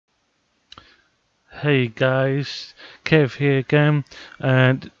Hey guys, Kev here again,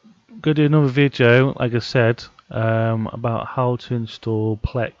 and I'm going to do another video, like I said, about how to install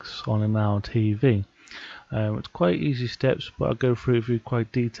Plex on a Now TV. It's quite easy steps, but I'll go through it with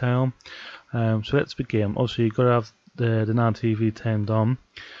quite detail. So let's begin. Also, you've got to have the Now TV turned on,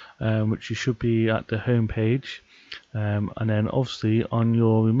 which you should be at the home page. And then obviously on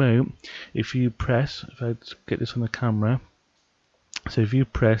your remote, if you press, if I get this on the camera, so if you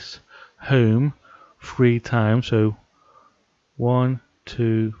press home 3 times, so 1,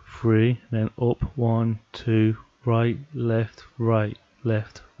 2, 3, then up, 1, 2, right, left, right,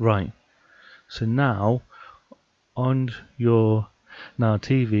 left, right. So now on your Now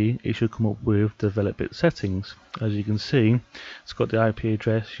TV, it should come up with develop it settings. As you can see, it's got the IP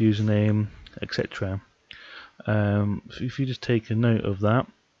address, username, etc. So if you just take a note of that,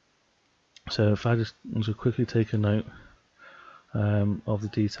 so if I just quickly take a note of the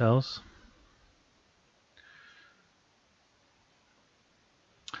details.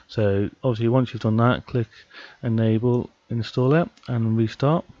 So obviously once you've done that, click enable installer and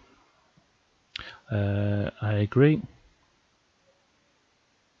restart. I agree.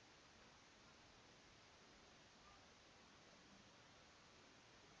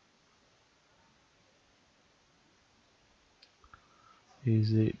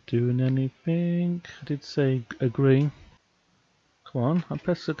 Is it doing anything? I did say agree. Come on, I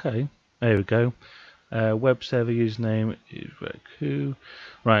pressed OK. There we go. Web server username is Raku.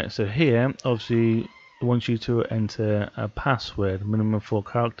 Right, so here obviously it wants you to enter a password, minimum 4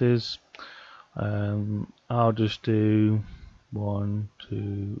 characters. I'll just do 1,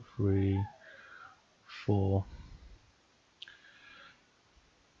 2, 3, 4.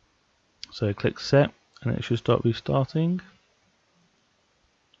 So click set and it should start restarting.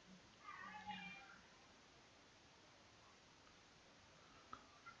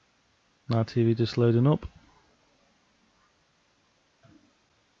 Now TV just loading up.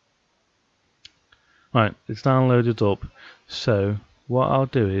 Right, it's downloaded up. So what I'll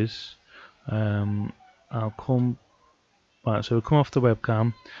do is I'll come. Right, so we'll come off the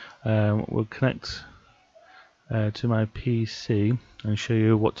webcam. We'll connect to my PC and show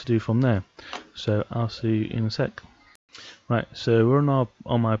you what to do from there. So I'll see you in a sec. Right, so we're on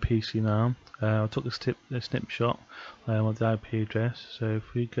my PC now. I took a snapshot of the IP address. So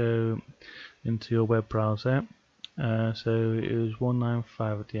if we go into your web browser, so it was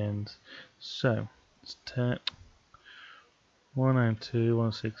 195 at the end. So it's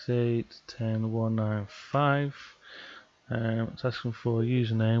 192.168.10.195. It's asking for a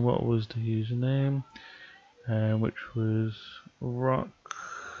username. What was the username? Which was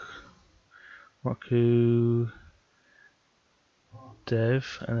Raku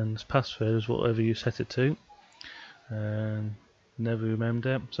Dev, and then this password is whatever you set it to. Never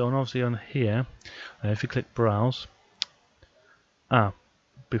remembered it. So obviously on here, if you click browse,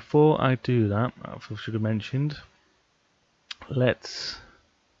 before I do that, I should have mentioned. What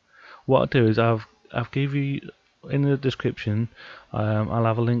I'll do is I've give you in the description. I'll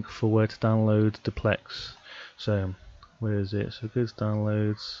have a link for where to download the Plex. So where is it? So go to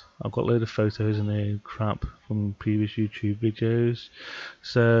downloads. I've got a load of photos in there, crap from previous YouTube videos.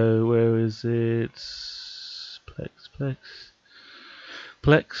 So where is it?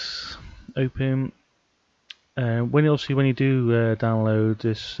 Plex. Open. When you do download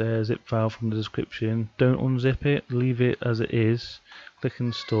this zip file from the description, don't unzip it. Leave it as it is. Click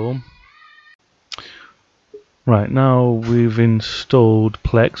install. Right, now we've installed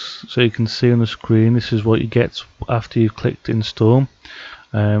Plex, so you can see on the screen this is what you get after you've clicked install.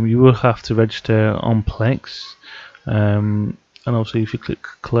 You will have to register on Plex, and obviously if you click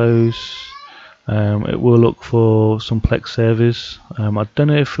close, it will look for some Plex servers. I don't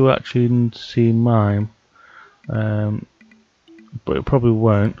know if you'll actually see mine, but it probably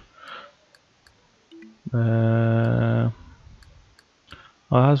won't.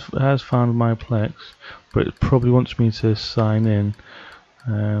 It has found my Plex, but it probably wants me to sign in.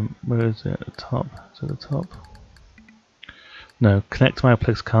 Where is it? At the top? Is it at the top? No, connect to my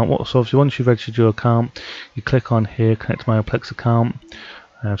Plex account. So obviously once you've registered your account, you click on here, connect to my Plex account.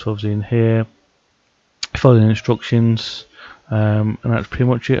 So obviously in here, follow the instructions, and that's pretty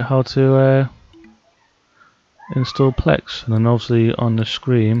much it. How to install Plex, and then obviously on the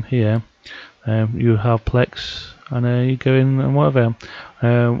screen here, you have Plex, and you go in and whatever.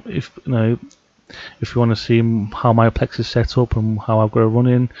 If you want to see how my Plex is set up and how I've got it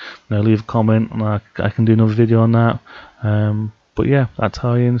running, leave a comment and I can do another video on that. But yeah, that's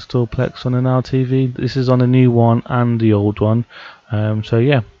how you install Plex on a Now TV. This is on the new one and the old one. So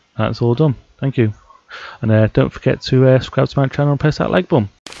yeah, that's all done. Thank you, and don't forget to subscribe to my channel and press that like button.